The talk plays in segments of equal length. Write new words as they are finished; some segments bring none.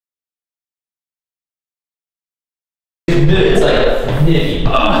It's like nippy.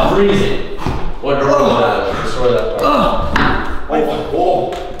 Freezing. What door was that? Destroy that part.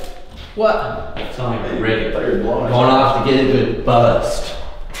 Oh. What? Tell me you're ready. Going off to get a good bust.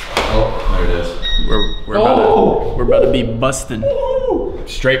 Oh, there it is. We're about to be busting.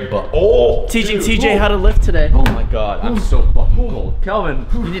 Straight bust. Oh! Teaching TJ how to lift today. Oh my god, I'm so fucking cold. Kelvin,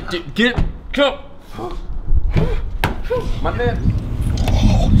 you need to get come. My man.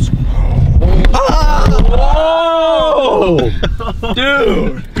 Oh!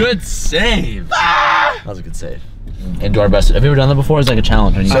 Dude! Good save. That was a good save. And do our best. Have you ever done that before? It's like a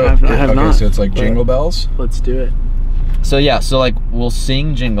challenge. I have not. Okay, so it's like Jingle Bells? Let's do it. So yeah, so like we'll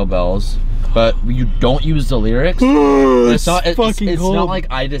sing Jingle Bells, but you don't use the lyrics. It's not like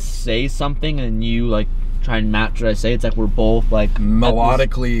I just say something and you like try and match what I say. It's like we're both like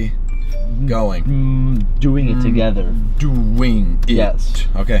melodically doing it together. Doing it. Yes.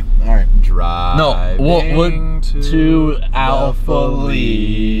 Okay. All right. Driving. No. We'll to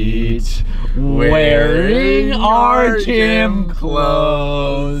Alphalete, wearing our gym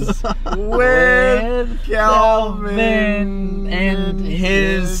clothes with Kelvin and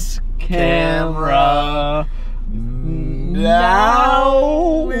his camera.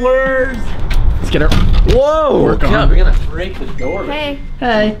 Now we're. Let's get her. Whoa! We're gonna break the door. Hey.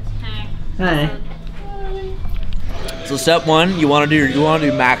 Hey. Hey. So step one, you want to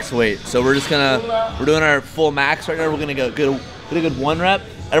do max weight. So we're doing our full max right now. We're gonna get a good 1 rep.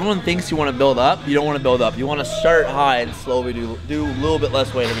 Everyone thinks you want to build up. You don't want to build up. You want to start high and slowly do a little bit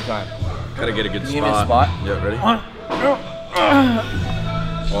less weight every time. Gotta get a good spot. Give me a spot. Yeah, ready?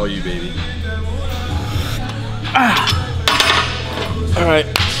 All you, baby. All right.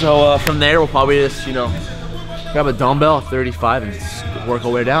 So from there, we'll probably just grab a dumbbell, a 35, and just work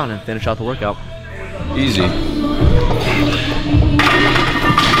our way down and finish out the workout. Easy.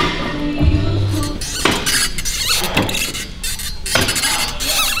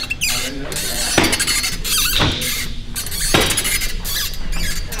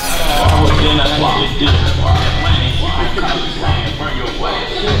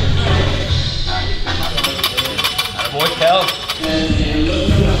 Boy, Kel.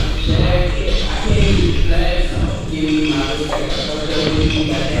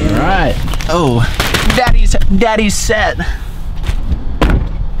 All right. Oh, daddy's set.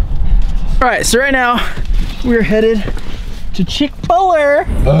 All right, so right now we're headed to Chick-fil-A.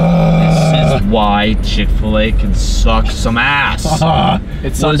 This is why Chick-fil-A can suck some ass.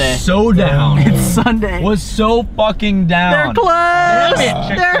 It's Sunday. Was so down. It's Sunday. Was so fucking down. They're closed.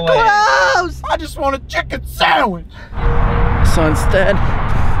 Damn it, They're closed. I just want a chicken sandwich. So instead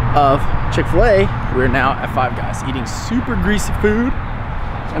of Chick-fil-A, we're now at Five Guys eating super greasy food.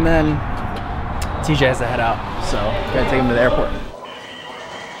 And then TJ has to head out, so gotta take him to the airport.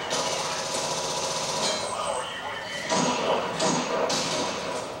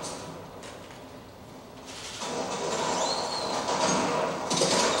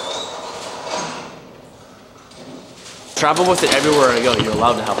 Travel with it everywhere I go. You're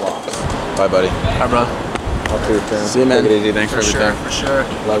allowed to have locks. Bye, buddy. Bye, bro. Talk to your parents. See you, man. Take it easy. Thanks for everything. For sure.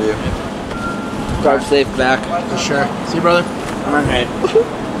 Love you. Drive safe back. For sure. See you, brother. All right.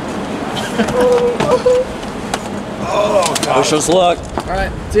 Oh, God. Wish us luck. All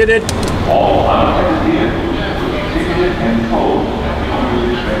right. See you, dude.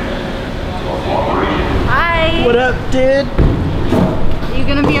 Hi. What up, dude? Are you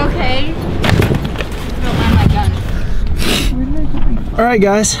gonna be okay? Don't mind my gun. All right,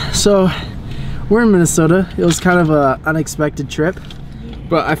 guys. So we're in Minnesota. It was kind of an unexpected trip,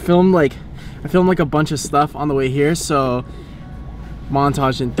 but I filmed like a bunch of stuff on the way here. So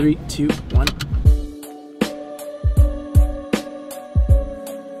montage in 3, 2, 1.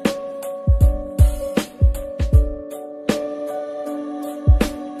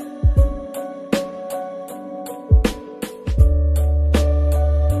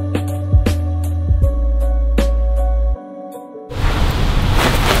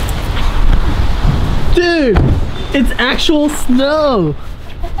 Dude, it's actual snow.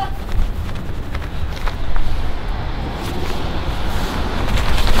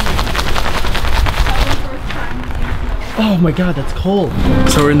 Oh my God, that's cold.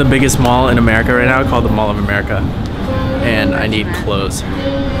 So we're in the biggest mall in America right now, called the Mall of America. And I need clothes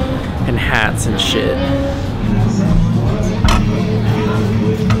and hats and shit.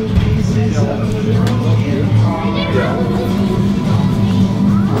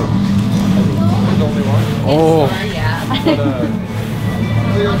 Oh. Yeah.